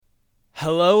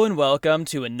Hello and welcome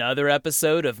to another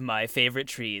episode of My Favorite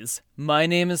Trees. My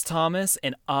name is Thomas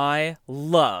and I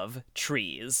love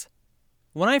trees.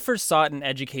 When I first sought an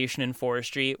education in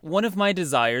forestry, one of my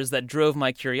desires that drove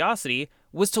my curiosity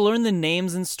was to learn the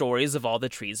names and stories of all the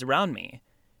trees around me.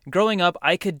 Growing up,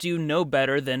 I could do no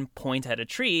better than point at a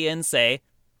tree and say,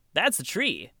 "That's a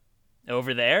tree.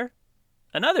 Over there,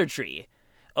 another tree.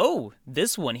 Oh,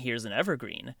 this one here's an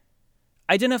evergreen."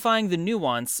 Identifying the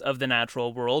nuance of the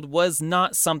natural world was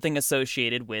not something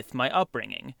associated with my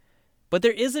upbringing. But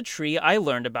there is a tree I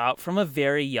learned about from a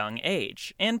very young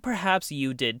age, and perhaps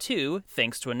you did too,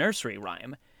 thanks to a nursery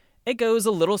rhyme. It goes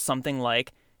a little something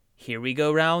like, "Here we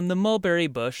go round the mulberry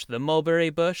bush, the mulberry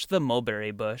bush, the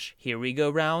mulberry bush. Here we go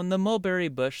round the mulberry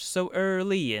bush so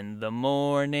early in the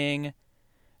morning."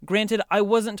 Granted, I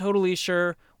wasn't totally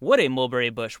sure what a mulberry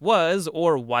bush was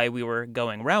or why we were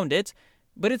going round it,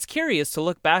 but it's curious to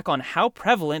look back on how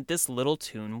prevalent this little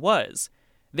tune was.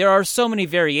 There are so many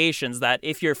variations that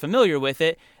if you're familiar with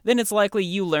it, then it's likely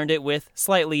you learned it with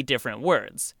slightly different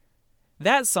words.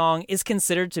 That song is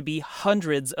considered to be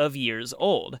hundreds of years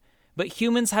old, but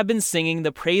humans have been singing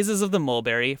the praises of the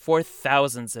mulberry for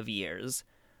thousands of years.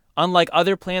 Unlike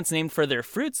other plants named for their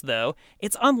fruits, though,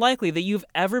 it's unlikely that you've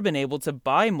ever been able to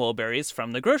buy mulberries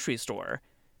from the grocery store.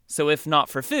 So if not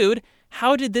for food,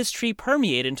 how did this tree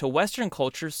permeate into Western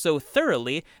culture so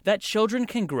thoroughly that children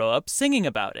can grow up singing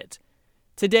about it?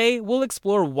 Today, we'll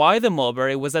explore why the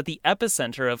mulberry was at the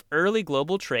epicenter of early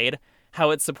global trade,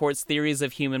 how it supports theories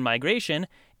of human migration,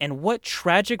 and what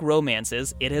tragic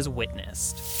romances it has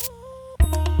witnessed.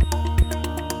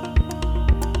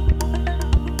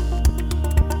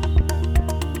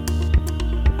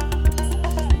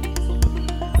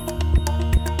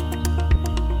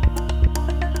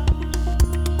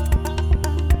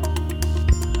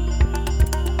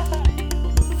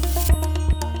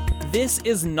 This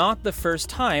is not the first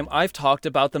time I've talked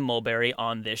about the mulberry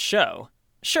on this show.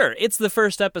 Sure, it's the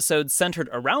first episode centered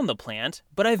around the plant,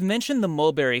 but I've mentioned the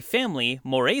mulberry family,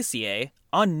 Moraceae,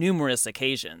 on numerous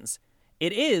occasions.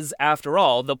 It is, after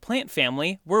all, the plant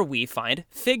family where we find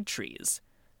fig trees.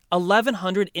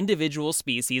 1,100 individual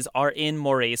species are in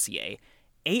Moraceae,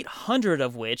 800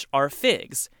 of which are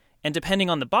figs, and depending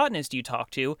on the botanist you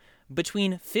talk to,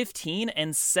 between 15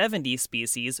 and 70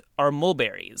 species are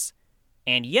mulberries.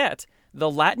 And yet,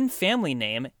 the Latin family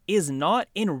name is not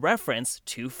in reference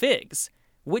to figs,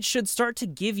 which should start to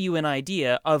give you an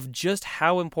idea of just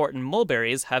how important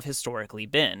mulberries have historically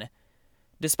been.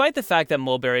 Despite the fact that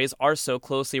mulberries are so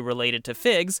closely related to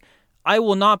figs, I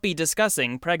will not be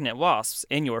discussing pregnant wasps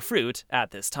in your fruit at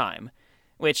this time,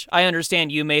 which I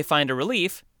understand you may find a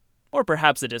relief, or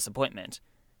perhaps a disappointment.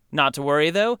 Not to worry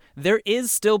though, there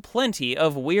is still plenty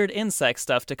of weird insect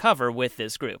stuff to cover with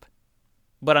this group.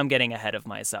 But I'm getting ahead of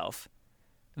myself.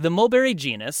 The mulberry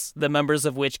genus, the members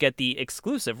of which get the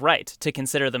exclusive right to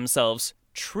consider themselves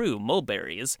true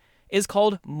mulberries, is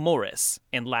called Morus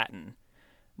in Latin.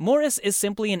 Morus is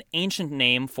simply an ancient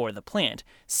name for the plant,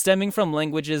 stemming from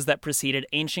languages that preceded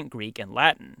ancient Greek and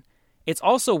Latin. It's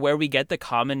also where we get the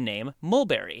common name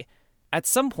mulberry. At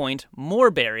some point,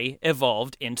 moreberry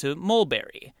evolved into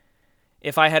mulberry.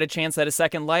 If I had a chance at a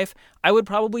second life, I would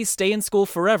probably stay in school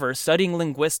forever studying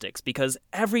linguistics because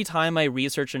every time I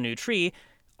research a new tree,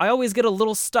 I always get a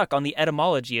little stuck on the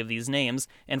etymology of these names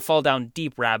and fall down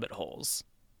deep rabbit holes.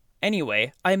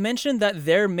 Anyway, I mentioned that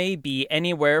there may be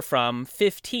anywhere from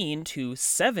 15 to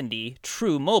 70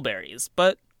 true mulberries,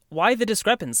 but why the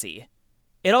discrepancy?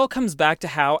 It all comes back to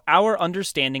how our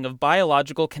understanding of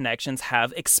biological connections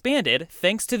have expanded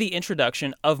thanks to the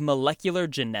introduction of molecular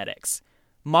genetics.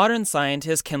 Modern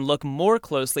scientists can look more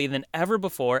closely than ever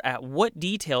before at what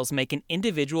details make an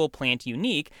individual plant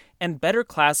unique and better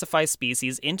classify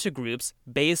species into groups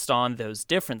based on those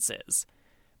differences.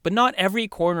 But not every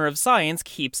corner of science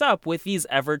keeps up with these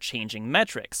ever-changing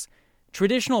metrics.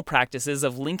 Traditional practices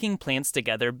of linking plants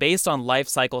together based on life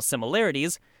cycle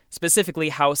similarities, specifically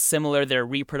how similar their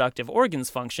reproductive organs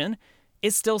function,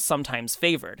 is still sometimes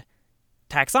favored.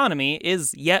 Taxonomy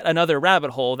is yet another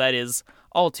rabbit hole that is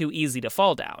all too easy to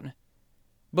fall down.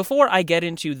 Before I get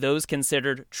into those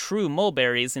considered true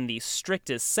mulberries in the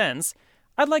strictest sense,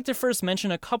 I'd like to first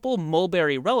mention a couple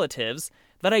mulberry relatives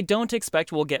that I don't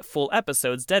expect will get full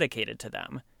episodes dedicated to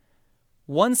them.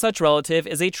 One such relative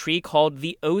is a tree called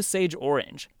the Osage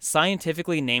orange,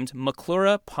 scientifically named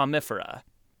Maclura pomifera.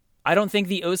 I don't think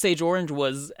the Osage orange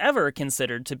was ever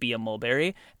considered to be a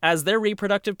mulberry, as their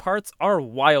reproductive parts are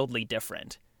wildly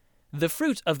different. The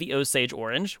fruit of the Osage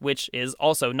orange, which is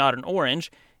also not an orange,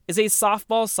 is a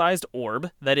softball-sized orb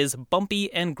that is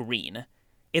bumpy and green.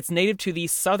 It's native to the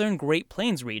southern Great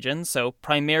Plains region, so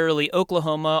primarily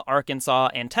Oklahoma, Arkansas,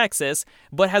 and Texas,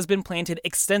 but has been planted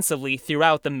extensively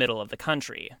throughout the middle of the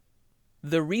country.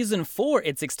 The reason for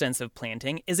its extensive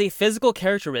planting is a physical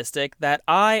characteristic that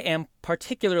I am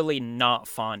particularly not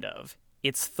fond of.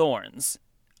 Its thorns.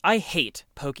 I hate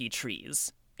pokey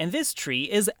trees, and this tree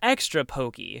is extra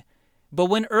pokey. But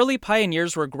when early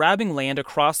pioneers were grabbing land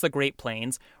across the Great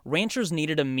Plains, ranchers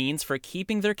needed a means for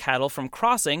keeping their cattle from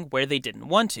crossing where they didn't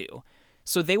want to.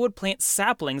 So they would plant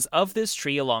saplings of this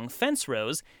tree along fence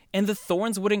rows, and the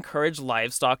thorns would encourage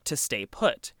livestock to stay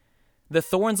put. The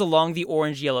thorns along the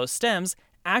orange-yellow stems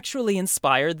actually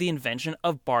inspired the invention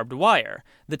of barbed wire,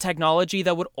 the technology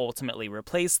that would ultimately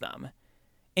replace them.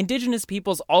 Indigenous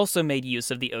peoples also made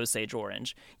use of the Osage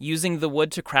orange, using the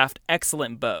wood to craft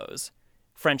excellent bows.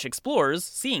 French explorers,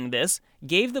 seeing this,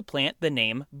 gave the plant the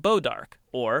name bowdark,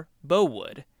 or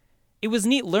bowwood. It was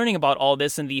neat learning about all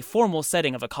this in the formal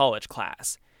setting of a college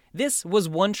class. This was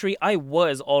one tree I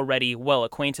was already well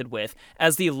acquainted with,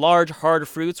 as the large, hard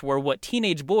fruits were what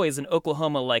teenage boys in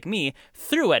Oklahoma like me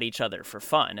threw at each other for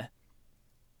fun.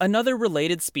 Another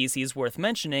related species worth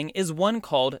mentioning is one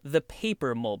called the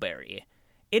paper mulberry.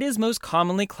 It is most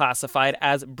commonly classified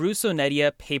as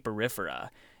Brusonetia paperifera,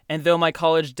 and though my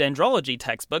college dendrology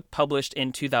textbook, published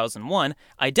in 2001,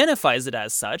 identifies it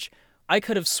as such, I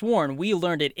could have sworn we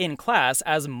learned it in class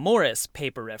as Morris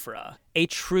paperifera, a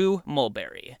true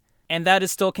mulberry, and that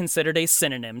is still considered a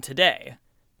synonym today.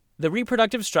 The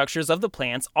reproductive structures of the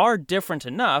plants are different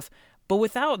enough, but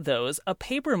without those, a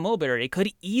paper mulberry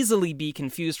could easily be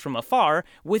confused from afar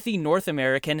with the North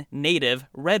American native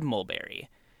red mulberry.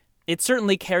 It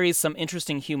certainly carries some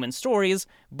interesting human stories,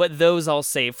 but those I'll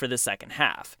save for the second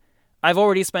half. I've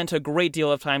already spent a great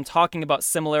deal of time talking about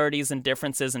similarities and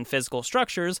differences in physical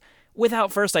structures,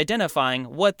 without first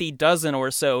identifying what the dozen or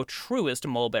so truest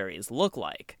mulberries look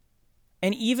like.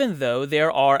 And even though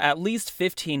there are at least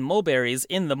 15 mulberries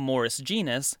in the Morris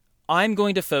genus, I'm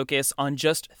going to focus on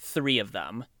just 3 of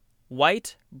them: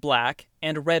 white, black,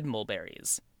 and red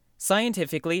mulberries.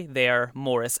 Scientifically, they are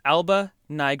Morris alba,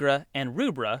 nigra, and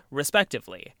rubra,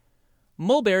 respectively.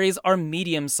 Mulberries are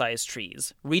medium-sized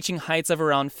trees, reaching heights of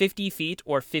around 50 feet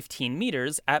or 15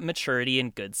 meters at maturity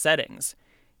in good settings.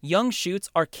 Young shoots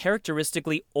are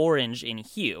characteristically orange in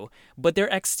hue, but their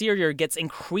exterior gets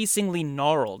increasingly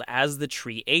gnarled as the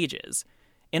tree ages.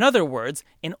 In other words,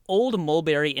 an old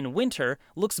mulberry in winter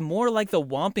looks more like the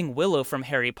whomping willow from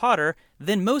Harry Potter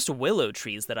than most willow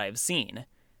trees that I've seen.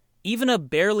 Even a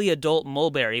barely adult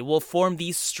mulberry will form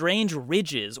these strange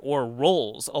ridges or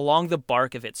rolls along the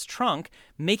bark of its trunk,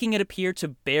 making it appear to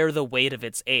bear the weight of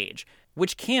its age,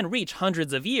 which can reach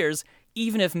hundreds of years,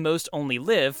 even if most only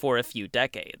live for a few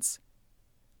decades.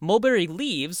 Mulberry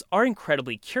leaves are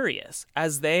incredibly curious,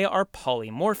 as they are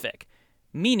polymorphic,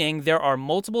 meaning there are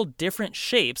multiple different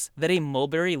shapes that a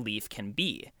mulberry leaf can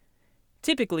be.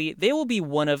 Typically, they will be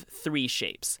one of 3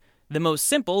 shapes, the most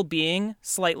simple being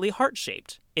slightly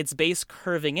heart-shaped, its base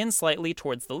curving in slightly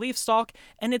towards the leaf stalk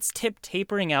and its tip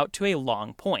tapering out to a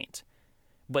long point.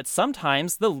 But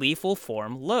sometimes the leaf will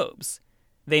form lobes.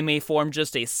 They may form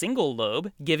just a single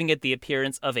lobe, giving it the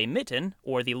appearance of a mitten,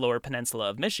 or the Lower Peninsula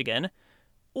of Michigan,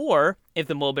 or, if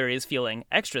the mulberry is feeling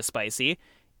extra spicy,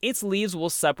 its leaves will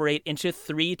separate into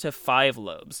 3 to 5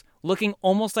 lobes, looking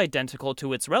almost identical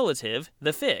to its relative,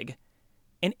 the fig.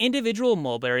 An individual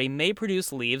mulberry may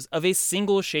produce leaves of a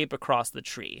single shape across the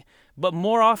tree, but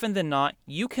more often than not,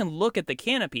 you can look at the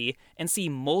canopy and see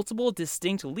multiple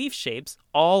distinct leaf shapes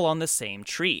all on the same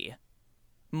tree.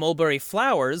 Mulberry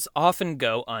flowers often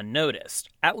go unnoticed,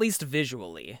 at least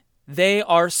visually. They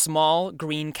are small,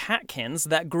 green catkins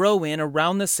that grow in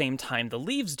around the same time the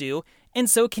leaves do, and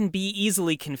so can be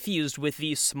easily confused with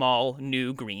the small,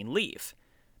 new green leaf.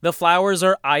 The flowers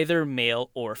are either male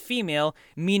or female,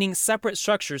 meaning separate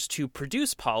structures to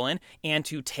produce pollen and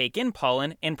to take in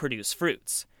pollen and produce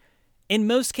fruits. In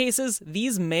most cases,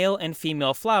 these male and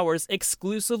female flowers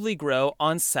exclusively grow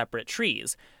on separate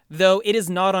trees, though it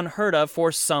is not unheard of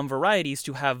for some varieties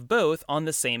to have both on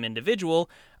the same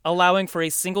individual, allowing for a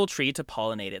single tree to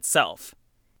pollinate itself.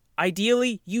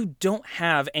 Ideally, you don't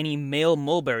have any male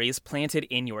mulberries planted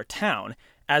in your town,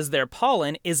 as their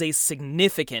pollen is a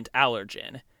significant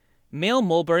allergen. Male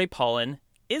mulberry pollen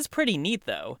is pretty neat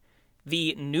though.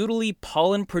 The noodly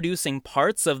pollen-producing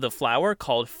parts of the flower,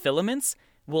 called filaments,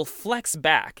 will flex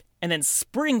back and then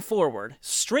spring forward,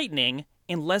 straightening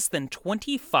in less than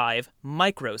 25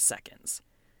 microseconds.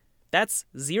 That's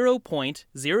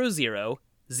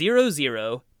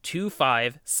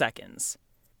 0.000025 seconds.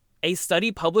 A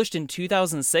study published in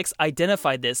 2006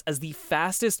 identified this as the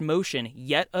fastest motion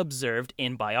yet observed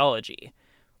in biology.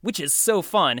 which is so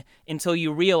fun until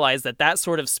you realize that that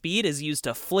sort of speed is used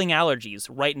to fling allergies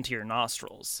right into your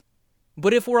nostrils.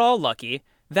 But if we're all lucky,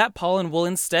 that pollen will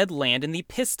instead land in the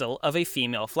pistil of a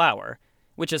female flower,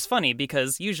 which is funny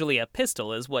because usually a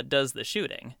pistil is what does the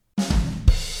shooting.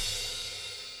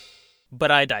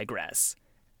 But I digress.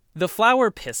 The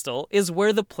flower pistil is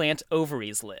where the plant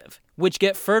ovaries live, which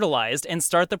get fertilized and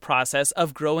start the process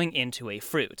of growing into a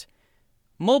fruit.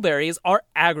 Mulberries are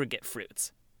aggregate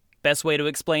fruits. Best way to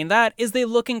explain that is they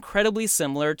look incredibly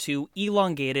similar to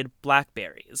elongated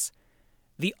blackberries.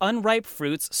 The unripe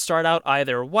fruits start out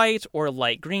either white or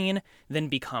light green, then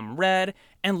become red,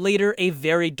 and later a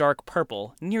very dark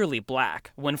purple, nearly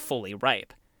black, when fully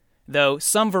ripe. Though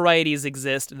some varieties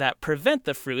exist that prevent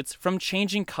the fruits from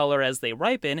changing color as they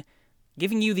ripen,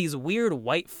 giving you these weird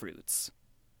white fruits.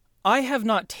 I have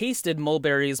not tasted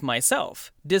mulberries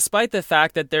myself, despite the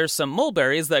fact that there's some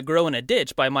mulberries that grow in a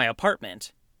ditch by my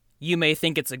apartment. You may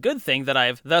think it's a good thing that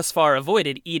I've thus far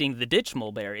avoided eating the ditch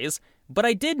mulberries, but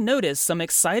I did notice some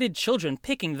excited children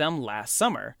picking them last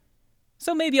summer.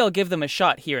 So maybe I'll give them a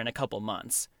shot here in a couple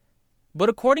months. But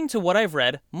according to what I've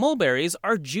read, mulberries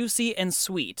are juicy and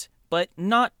sweet, but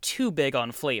not too big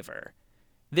on flavor.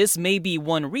 This may be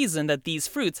one reason that these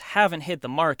fruits haven't hit the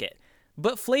market,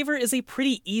 but flavor is a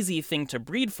pretty easy thing to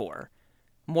breed for.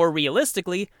 More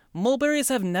realistically, mulberries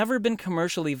have never been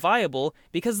commercially viable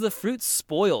because the fruits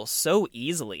spoil so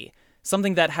easily,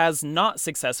 something that has not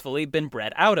successfully been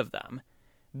bred out of them.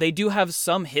 They do have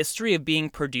some history of being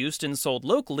produced and sold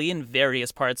locally in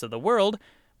various parts of the world,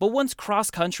 but once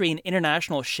cross-country and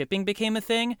international shipping became a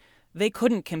thing, they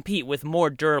couldn't compete with more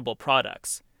durable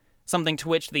products, something to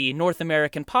which the North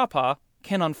American pawpaw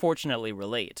can unfortunately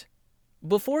relate.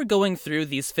 Before going through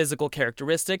these physical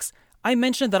characteristics, I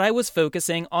mentioned that I was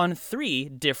focusing on 3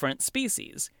 different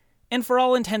species, and for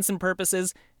all intents and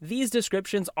purposes, these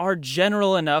descriptions are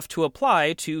general enough to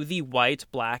apply to the white,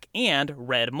 black, and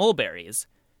red mulberries.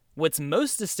 What's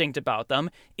most distinct about them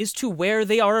is to where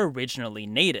they are originally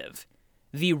native.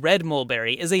 The red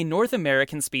mulberry is a North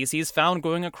American species found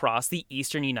growing across the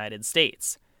eastern United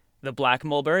States. The black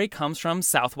mulberry comes from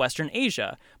southwestern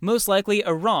Asia, most likely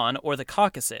Iran or the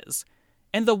Caucasus.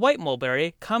 And the white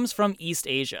mulberry comes from East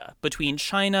Asia, between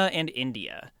China and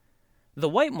India. The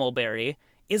white mulberry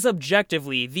is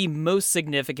objectively the most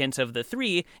significant of the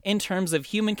 3 in terms of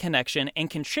human connection and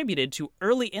contributed to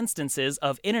early instances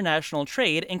of international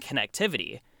trade and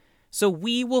connectivity. So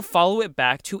we will follow it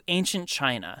back to ancient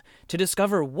China to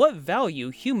discover what value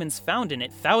humans found in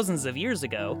it thousands of years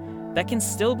ago that can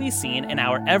still be seen in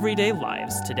our everyday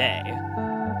lives today.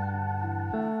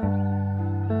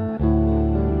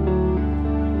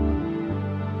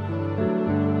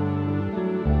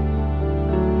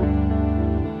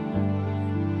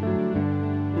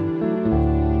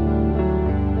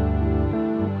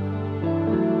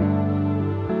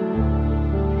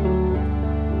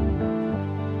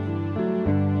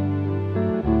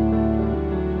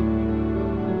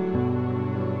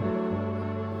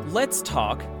 Let's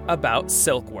talk about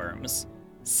silkworms.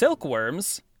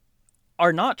 Silkworms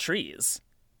are not trees.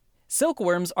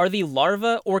 Silkworms are the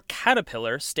larva or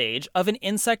caterpillar stage of an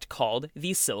insect called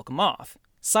the silk moth,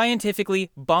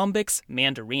 scientifically Bombyx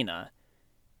mandarina.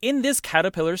 In this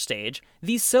caterpillar stage,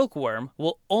 the silkworm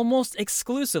will almost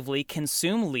exclusively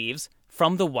consume leaves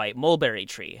from the white mulberry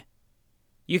tree.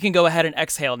 You can go ahead and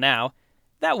exhale now.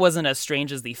 That wasn't as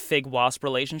strange as the fig-wasp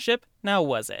relationship, now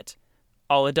was it?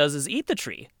 All it does is eat the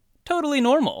tree. Totally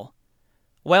normal.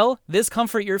 Well, this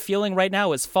comfort you're feeling right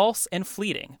now is false and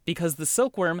fleeting because the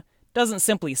silkworm doesn't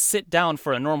simply sit down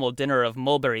for a normal dinner of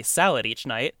mulberry salad each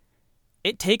night.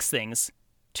 It takes things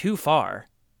too far.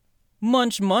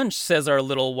 Munch munch, says our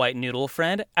little white noodle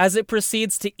friend, as it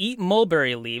proceeds to eat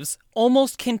mulberry leaves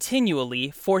almost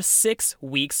continually for 6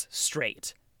 weeks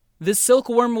straight. The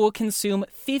silkworm will consume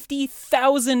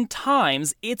 50,000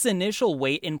 times its initial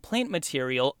weight in plant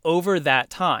material over that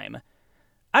time.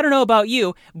 I don't know about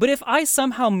you, but if I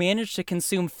somehow managed to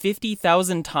consume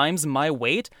 50,000 times my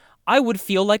weight, I would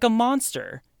feel like a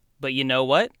monster. But you know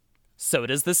what? So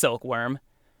does the silkworm.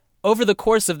 Over the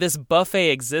course of this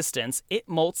buffet existence, it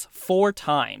molts 4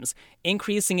 times,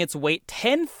 increasing its weight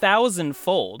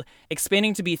 10,000-fold,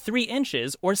 expanding to be 3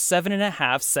 inches or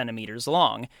 7.5 centimeters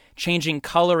long, changing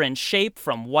color and shape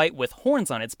from white with horns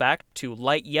on its back to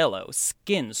light yellow,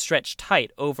 skin stretched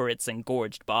tight over its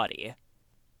engorged body.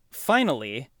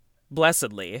 Finally,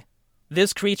 blessedly,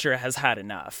 this creature has had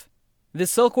enough. The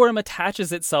silkworm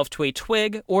attaches itself to a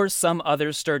twig or some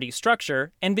other sturdy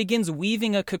structure and begins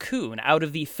weaving a cocoon out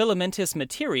of the filamentous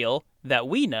material that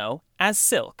we know as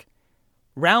silk.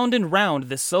 Round and round,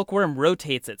 the silkworm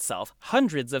rotates itself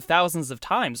hundreds of thousands of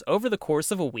times over the course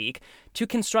of a week to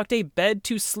construct a bed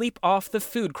to sleep off the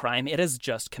food crime it has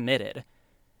just committed.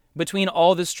 Between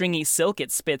all the stringy silk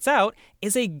it spits out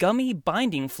is a gummy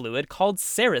binding fluid called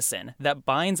sericin that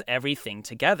binds everything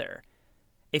together.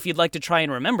 If you'd like to try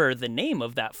and remember the name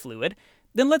of that fluid,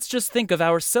 then let's just think of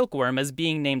our silkworm as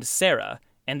being named Sarah,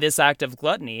 and this act of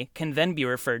gluttony can then be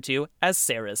referred to as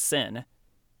Sarah's sin.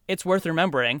 It's worth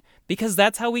remembering because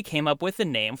that's how we came up with the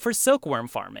name for silkworm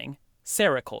farming,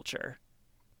 sericulture.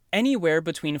 Anywhere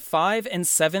between 5,000 and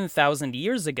 7,000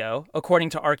 years ago, according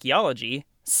to archaeology,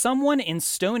 someone in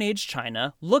Stone Age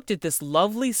China looked at this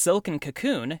lovely silken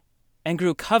cocoon and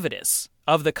grew covetous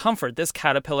of the comfort this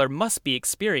caterpillar must be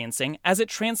experiencing as it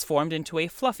transformed into a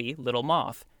fluffy little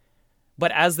moth.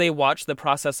 But as they watched the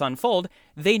process unfold,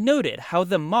 they noted how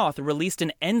the moth released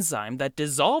an enzyme that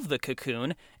dissolved the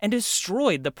cocoon and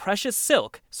destroyed the precious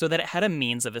silk so that it had a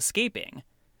means of escaping.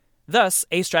 Thus,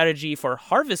 a strategy for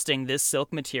harvesting this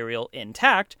silk material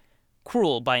intact,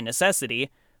 cruel by necessity,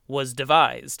 was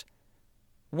devised.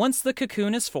 Once the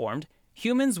cocoon is formed,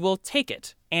 humans will take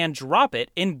it and drop it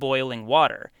in boiling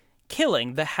water,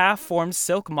 killing the half-formed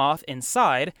silk moth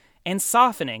inside and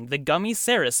softening the gummy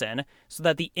sericin so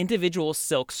that the individual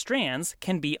silk strands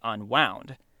can be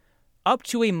unwound. Up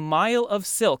to a mile of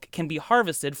silk can be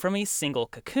harvested from a single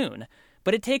cocoon,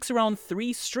 but it takes around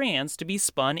 3 strands to be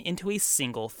spun into a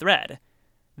single thread.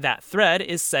 That thread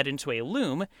is set into a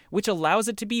loom, which allows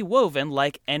it to be woven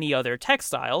like any other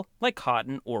textile, like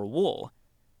cotton or wool.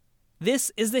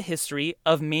 This is the history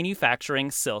of manufacturing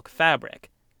silk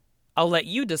fabric. I'll let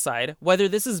you decide whether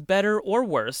this is better or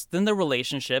worse than the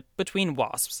relationship between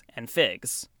wasps and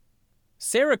figs.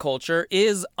 Sericulture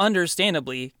is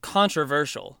understandably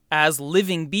controversial, as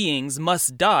living beings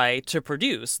must die to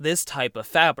produce this type of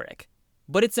fabric.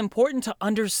 But it's important to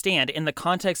understand in the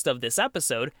context of this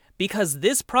episode because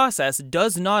this process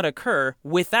does not occur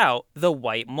without the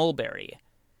white mulberry.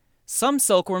 Some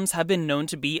silkworms have been known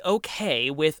to be okay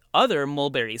with other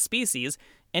mulberry species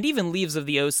and even leaves of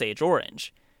the Osage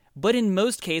orange. But in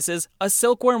most cases, a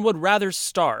silkworm would rather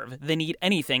starve than eat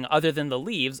anything other than the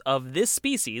leaves of this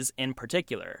species in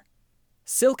particular.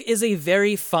 Silk is a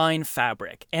very fine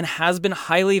fabric and has been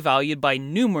highly valued by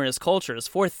numerous cultures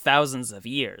for thousands of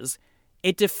years.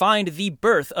 It defined the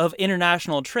birth of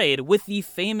international trade with the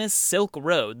famous Silk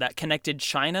Road that connected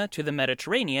China to the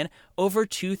Mediterranean over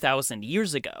 2,000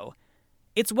 years ago.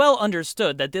 It's well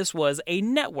understood that this was a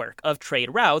network of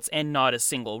trade routes and not a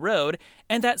single road,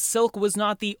 and that silk was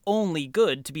not the only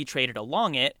good to be traded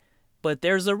along it, but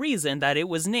there's a reason that it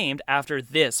was named after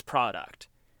this product.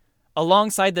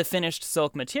 Alongside the finished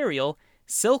silk material,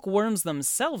 silkworms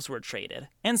themselves were traded,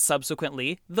 and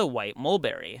subsequently the white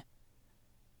mulberry.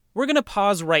 We're going to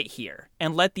pause right here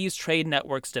and let these trade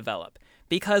networks develop,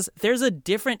 because there's a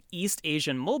different East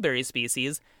Asian mulberry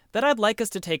species that I'd like us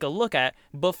to take a look at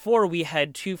before we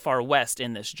head too far west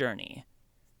in this journey.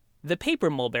 The paper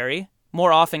mulberry,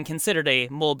 more often considered a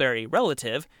mulberry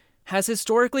relative, has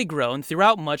historically grown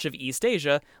throughout much of East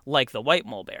Asia like the white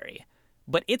mulberry,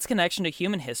 but its connection to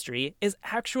human history is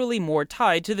actually more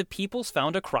tied to the peoples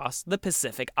found across the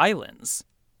Pacific Islands.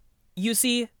 You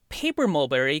see, paper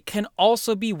mulberry can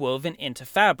also be woven into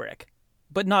fabric,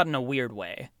 but not in a weird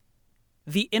way.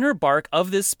 The inner bark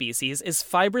of this species is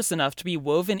fibrous enough to be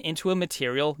woven into a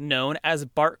material known as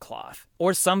bark cloth,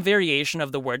 or some variation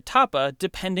of the word tapa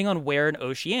depending on where in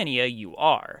Oceania you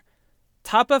are.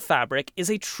 Tapa fabric is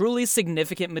a truly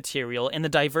significant material in the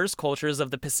diverse cultures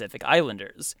of the Pacific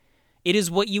Islanders. It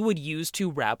is what you would use to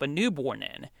wrap a newborn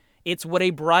in. It's what a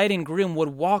bride and groom would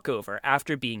walk over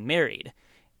after being married.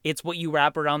 It's what you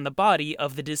wrap around the body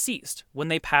of the deceased when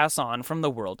they pass on from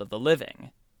the world of the living.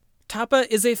 Tapa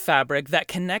is a fabric that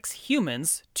connects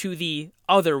humans to the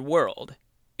other world.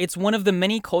 It's one of the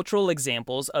many cultural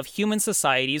examples of human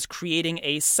societies creating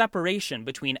a separation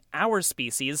between our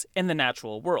species and the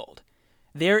natural world.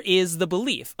 There is the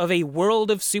belief of a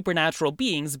world of supernatural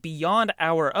beings beyond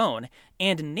our own,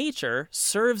 and nature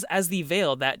serves as the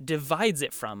veil that divides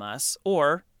it from us,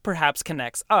 or perhaps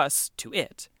connects us to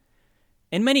it.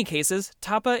 In many cases,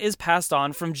 tapa is passed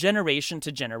on from generation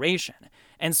to generation,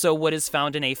 and so what is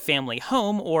found in a family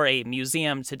home or a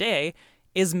museum today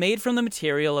is made from the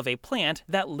material of a plant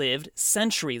that lived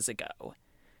centuries ago.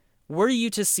 Were you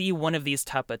to see one of these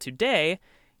tapa today,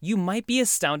 you might be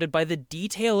astounded by the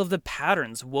detail of the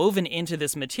patterns woven into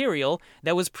this material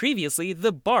that was previously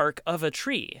the bark of a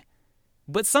tree.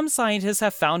 But some scientists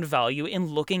have found value in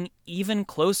looking even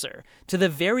closer to the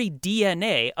very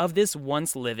DNA of this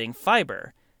once living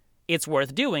fiber. It's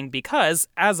worth doing because,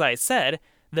 as I said,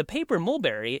 The paper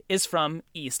mulberry is from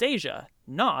East Asia,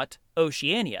 not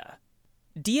Oceania.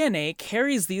 DNA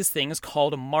carries these things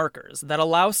called markers that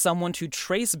allow someone to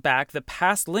trace back the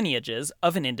past lineages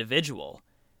of an individual.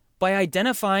 By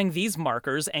identifying these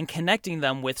markers and connecting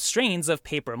them with strains of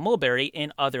paper mulberry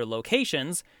in other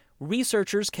locations,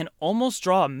 researchers can almost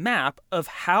draw a map of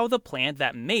how the plant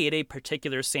that made a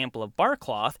particular sample of bark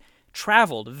cloth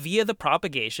traveled via the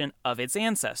propagation of its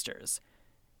ancestors.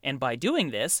 And by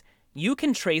doing this, you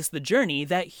can trace the journey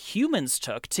that humans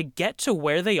took to get to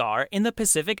where they are in the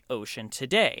Pacific Ocean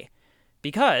today.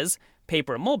 Because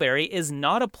paper mulberry is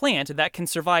not a plant that can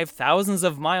survive thousands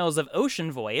of miles of ocean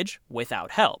voyage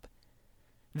without help.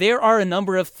 There are a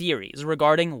number of theories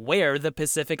regarding where the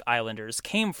Pacific Islanders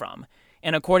came from,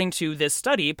 and according to this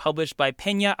study published by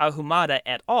Peña Ahumada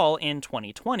et al. In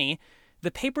 2020,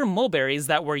 the paper mulberries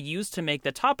that were used to make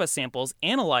the tapa samples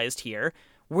analyzed here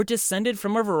were descended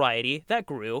from a variety that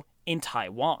grew in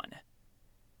Taiwan.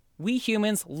 We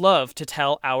humans love to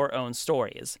tell our own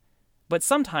stories, but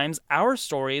sometimes our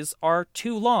stories are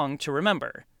too long to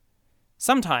remember.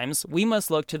 Sometimes we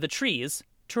must look to the trees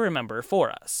to remember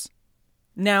for us.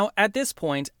 Now, at this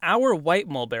point, our white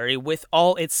mulberry, with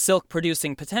all its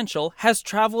silk-producing potential, has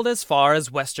traveled as far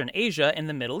as Western Asia and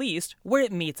the Middle East, where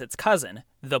it meets its cousin,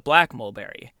 the black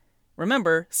mulberry.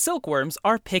 Remember, silkworms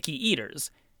are picky eaters.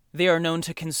 They are known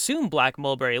to consume black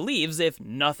mulberry leaves if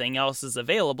nothing else is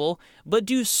available, but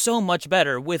do so much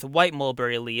better with white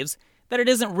mulberry leaves that it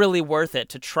isn't really worth it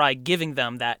to try giving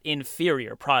them that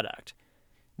inferior product.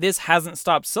 This hasn't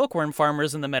stopped silkworm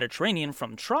farmers in the Mediterranean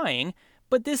from trying,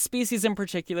 but this species in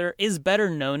particular is better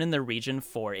known in the region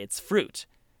for its fruit.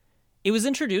 It was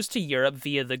introduced to Europe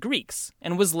via the Greeks,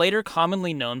 and was later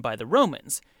commonly known by the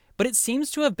Romans, but it seems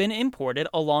to have been imported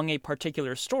along a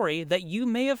particular story that you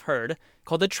may have heard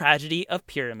called the tragedy of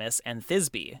Pyramus and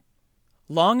Thisbe.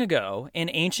 Long ago, in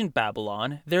ancient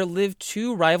Babylon, there lived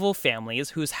two rival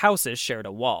families whose houses shared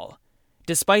a wall.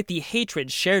 Despite the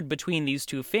hatred shared between these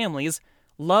two families,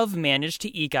 love managed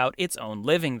to eke out its own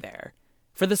living there.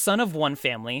 For the son of one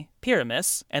family,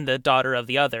 Pyramus, and the daughter of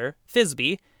the other,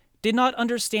 Thisbe, did not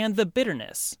understand the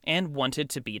bitterness and wanted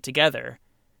to be together.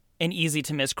 An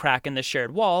easy-to-miss crack in the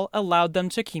shared wall allowed them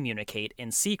to communicate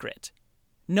in secret.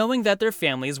 Knowing that their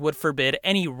families would forbid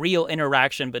any real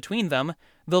interaction between them,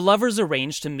 the lovers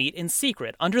arranged to meet in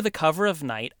secret under the cover of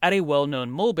night at a well-known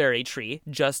mulberry tree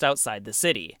just outside the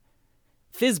city.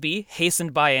 Thisbe,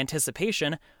 hastened by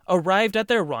anticipation, arrived at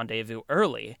their rendezvous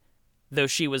early, though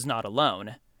she was not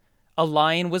alone. A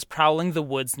lion was prowling the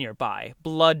woods nearby,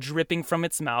 blood dripping from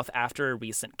its mouth after a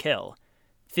recent kill.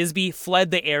 Thisbe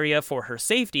fled the area for her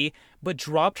safety, but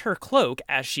dropped her cloak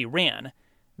as she ran.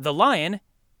 The lion,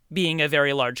 being a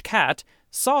very large cat,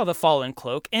 saw the fallen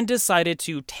cloak and decided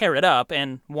to tear it up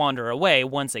and wander away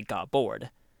once it got bored.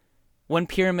 When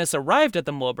Pyramus arrived at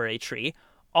the mulberry tree,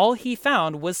 all he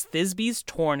found was Thisbe's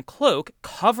torn cloak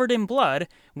covered in blood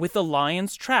with the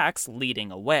lion's tracks leading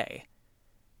away.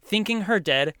 Thinking her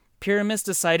dead, Pyramus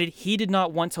decided he did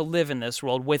not want to live in this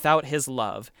world without his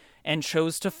love, and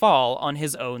chose to fall on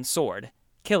his own sword,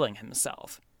 killing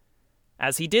himself.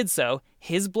 As he did so,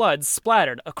 his blood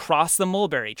splattered across the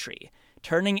mulberry tree,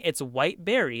 turning its white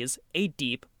berries a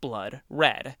deep blood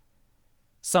red.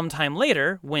 Sometime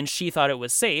later, when she thought it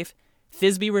was safe,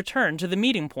 Thisbe returned to the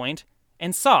meeting point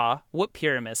and saw what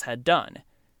Pyramus had done.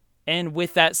 And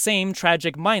with that same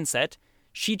tragic mindset,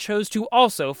 she chose to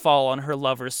also fall on her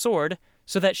lover's sword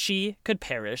so that she could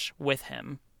perish with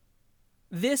him.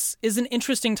 This is an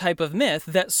interesting type of myth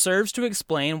that serves to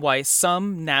explain why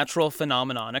some natural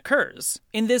phenomenon occurs,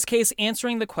 in this case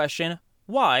answering the question,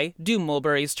 why do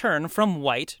mulberries turn from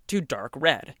white to dark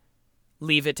red?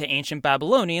 Leave it to ancient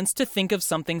Babylonians to think of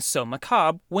something so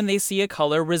macabre when they see a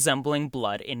color resembling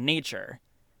blood in nature.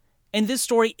 And this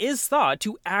story is thought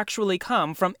to actually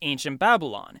come from ancient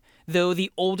Babylon, though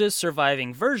the oldest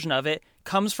surviving version of it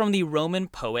comes from the Roman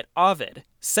poet Ovid,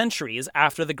 centuries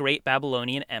after the great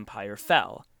Babylonian Empire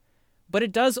fell. But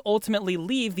it does ultimately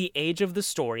leave the age of the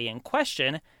story in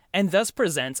question, and thus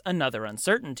presents another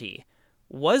uncertainty.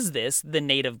 Was this the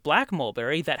native black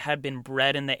mulberry that had been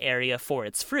bred in the area for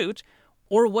its fruit,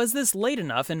 or was this late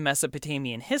enough in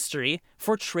Mesopotamian history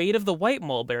for trade of the white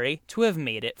mulberry to have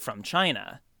made it from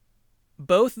China?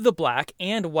 Both the black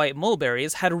and white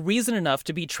mulberries had reason enough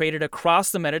to be traded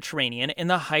across the Mediterranean in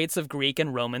the heights of Greek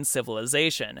and Roman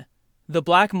civilization. The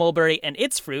black mulberry and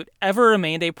its fruit ever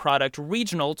remained a product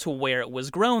regional to where it was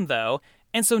grown, though,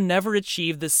 and so never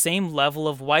achieved the same level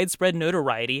of widespread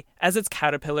notoriety as its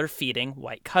caterpillar-feeding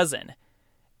white cousin.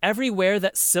 Everywhere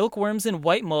that silkworms and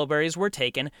white mulberries were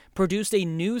taken produced a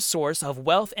new source of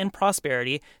wealth and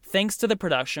prosperity thanks to the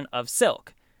production of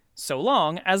silk, so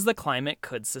long as the climate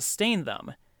could sustain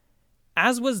them.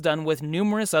 As was done with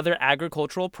numerous other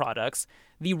agricultural products,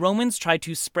 the Romans tried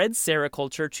to spread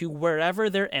sericulture to wherever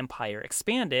their empire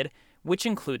expanded, which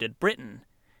included Britain.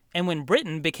 And when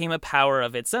Britain became a power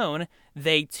of its own,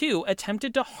 they too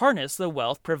attempted to harness the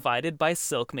wealth provided by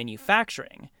silk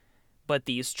manufacturing. But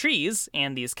these trees,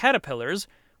 and these caterpillars,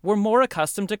 were more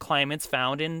accustomed to climates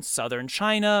found in southern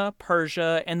China,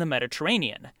 Persia, and the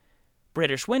Mediterranean.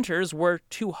 British winters were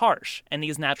too harsh, and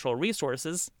these natural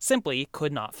resources simply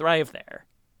could not thrive there.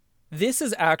 This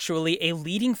is actually a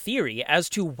leading theory as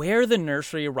to where the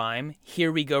nursery rhyme,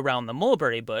 "Here we go round the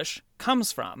mulberry bush,"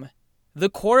 comes from. The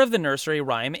core of the nursery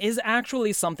rhyme is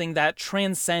actually something that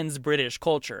transcends British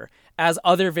culture, as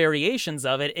other variations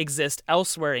of it exist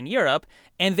elsewhere in Europe,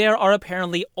 and there are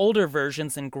apparently older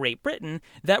versions in Great Britain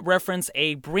that reference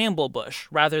a bramble bush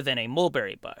rather than a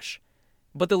mulberry bush.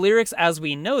 But the lyrics as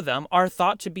we know them are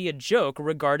thought to be a joke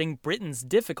regarding Britain's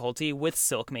difficulty with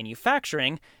silk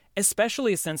manufacturing,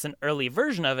 especially since an early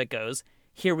version of it goes,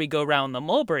 "Here we go round the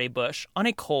mulberry bush on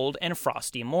a cold and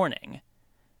frosty morning."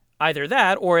 Either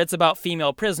that, or it's about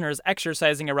female prisoners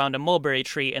exercising around a mulberry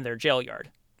tree in their jail yard.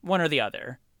 One or the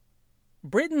other.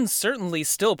 Britain certainly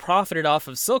still profited off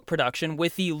of silk production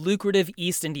with the lucrative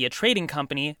East India Trading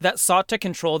Company that sought to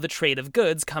control the trade of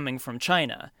goods coming from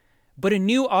China. But a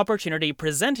new opportunity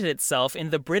presented itself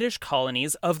in the British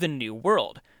colonies of the New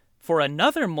World, for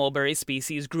another mulberry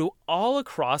species grew all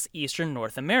across eastern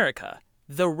North America,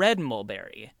 the red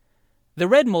mulberry. The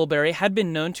red mulberry had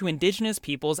been known to indigenous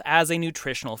peoples as a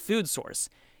nutritional food source,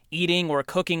 eating or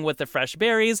cooking with the fresh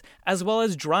berries, as well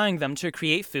as drying them to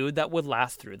create food that would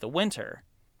last through the winter.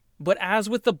 But as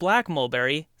with the black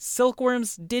mulberry,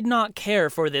 silkworms did not care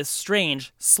for this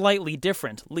strange, slightly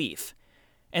different leaf.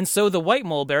 And so the white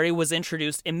mulberry was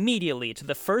introduced immediately to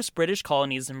the first British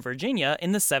colonies in Virginia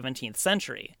in the 17th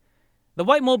century. The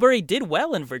white mulberry did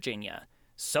well in Virginia.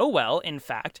 So well, in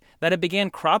fact, that it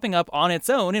began cropping up on its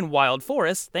own in wild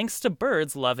forests thanks to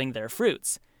birds loving their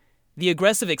fruits. The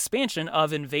aggressive expansion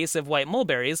of invasive white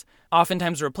mulberries,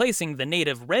 oftentimes replacing the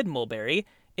native red mulberry,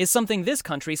 is something this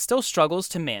country still struggles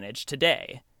to manage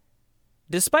today.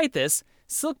 Despite this,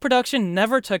 silk production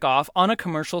never took off on a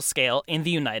commercial scale in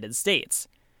the United States.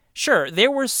 Sure,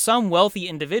 there were some wealthy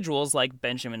individuals like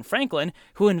Benjamin Franklin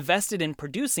who invested in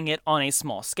producing it on a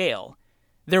small scale.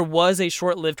 There was a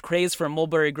short-lived craze for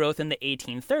mulberry growth in the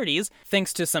 1830s,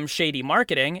 thanks to some shady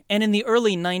marketing, and in the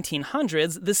early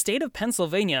 1900s, the state of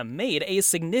Pennsylvania made a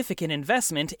significant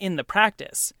investment in the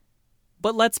practice.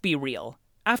 But let's be real.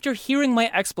 After hearing my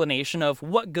explanation of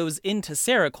what goes into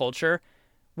sericulture,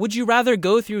 would you rather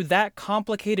go through that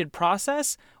complicated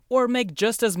process or make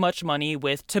just as much money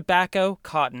with tobacco,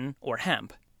 cotton, or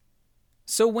hemp?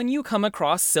 So when you come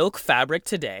across silk fabric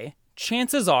today,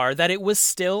 chances are that it was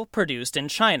still produced in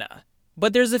China,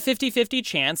 but there's a 50-50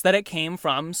 chance that it came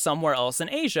from somewhere else in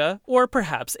Asia or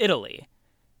perhaps Italy.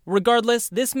 Regardless,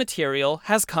 this material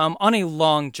has come on a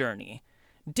long journey.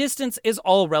 Distance is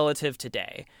all relative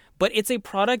today, but it's a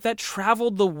product that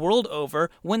traveled the world over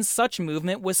when such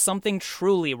movement was something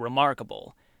truly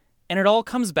remarkable. And it all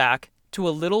comes back to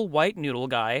a little white noodle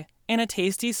guy and a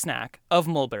tasty snack of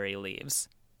mulberry leaves.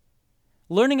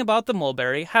 Learning about the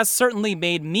mulberry has certainly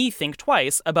made me think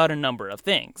twice about a number of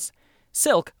things.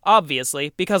 Silk,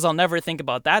 obviously, because I'll never think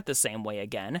about that the same way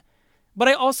again. But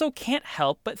I also can't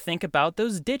help but think about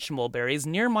those ditch mulberries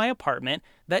near my apartment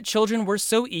that children were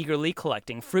so eagerly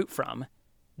collecting fruit from.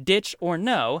 Ditch or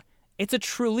no, it's a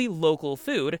truly local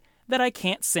food that I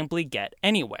can't simply get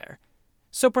anywhere.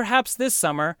 So perhaps this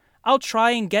summer, I'll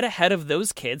try and get ahead of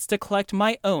those kids to collect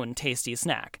my own tasty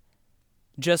snack.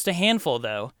 Just a handful,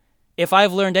 though. If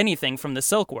I've learned anything from the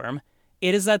silkworm,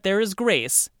 it is that there is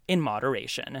grace in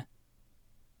moderation.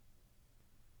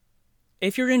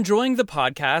 If you're enjoying the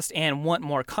podcast and want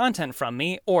more content from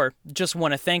me, or just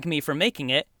want to thank me for making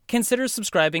it, consider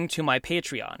subscribing to my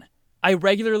Patreon. I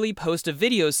regularly post a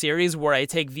video series where I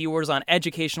take viewers on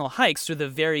educational hikes through the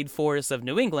varied forests of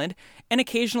New England, and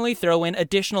occasionally throw in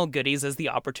additional goodies as the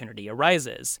opportunity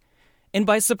arises. And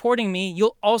by supporting me,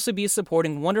 you'll also be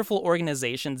supporting wonderful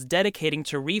organizations dedicating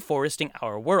to reforesting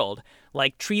our world,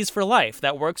 like Trees for Life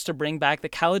that works to bring back the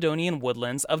Caledonian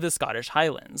woodlands of the Scottish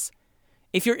Highlands.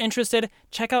 If you're interested,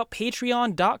 check out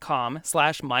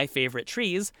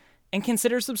patreon.com/myfavoritetrees and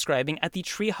consider subscribing at the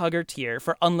Tree Hugger tier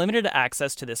for unlimited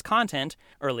access to this content,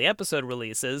 early episode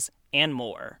releases, and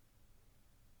more.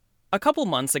 A couple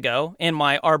months ago, in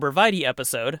my Arborvitae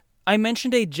episode, I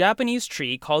mentioned a Japanese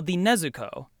tree called the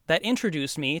Nezuko that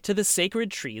introduced me to the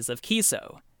sacred trees of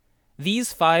Kiso.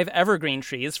 These 5 evergreen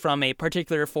trees from a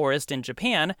particular forest in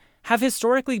Japan have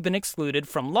historically been excluded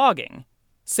from logging.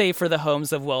 save for the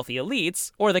homes of wealthy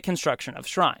elites or the construction of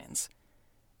shrines.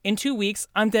 In 2 weeks,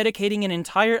 I'm dedicating an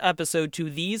entire episode to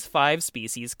these 5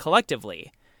 species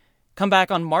collectively. Come back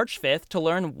on March 5th to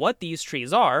learn what these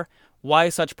trees are, why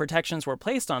such protections were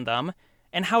placed on them,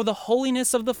 and how the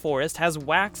holiness of the forest has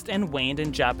waxed and waned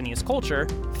in Japanese culture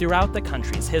throughout the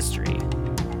country's history.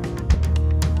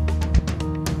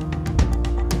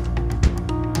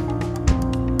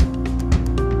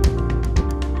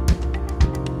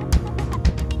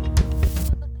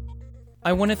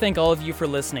 I want to thank all of you for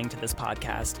listening to this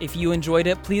podcast. If you enjoyed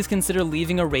it, please consider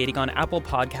leaving a rating on Apple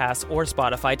Podcasts or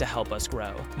Spotify to help us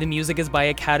grow. The music is by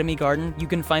Academy Garden. You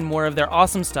can find more of their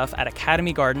awesome stuff at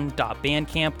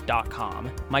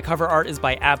academygarden.bandcamp.com. My cover art is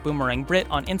by @BoomerangBrit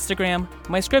on Instagram.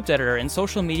 My script editor and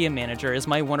social media manager is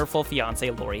my wonderful fiance,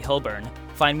 Lori Hilburn.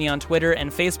 Find me on Twitter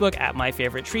and Facebook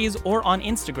 @MyFavoriteTrees or on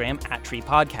Instagram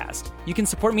 @TreePodcast. You can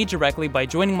support me directly by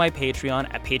joining my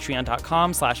Patreon at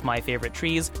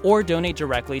patreon.com/MyFavoriteTrees or donate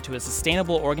directly to a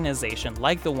sustainable organization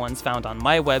like the ones found on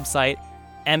my website,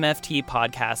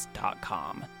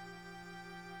 mftpodcast.com.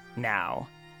 Now,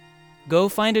 go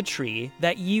find a tree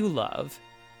that you love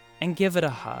and give it a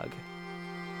hug.